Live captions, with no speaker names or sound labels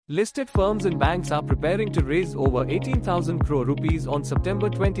Listed firms and banks are preparing to raise over 18,000 crore rupees on September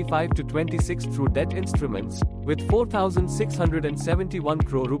 25 to 26 through debt instruments, with 4,671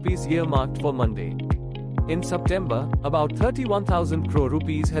 crore rupees earmarked for Monday. In September, about 31,000 crore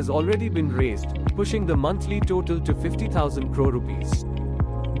rupees has already been raised, pushing the monthly total to 50,000 crore rupees.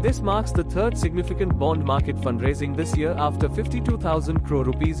 This marks the third significant bond market fundraising this year after 52,000 crore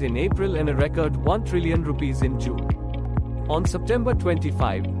rupees in April and a record 1 trillion rupees in June. On September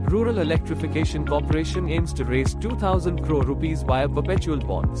 25, Rural Electrification Corporation aims to raise 2,000 crore rupees via perpetual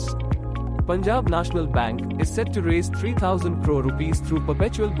bonds. Punjab National Bank is set to raise 3,000 crore rupees through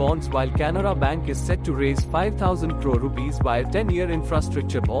perpetual bonds, while Canara Bank is set to raise 5,000 crore rupees via 10-year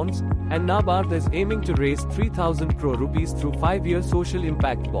infrastructure bonds, and NABARD is aiming to raise 3,000 crore rupees through 5-year social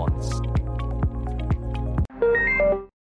impact bonds.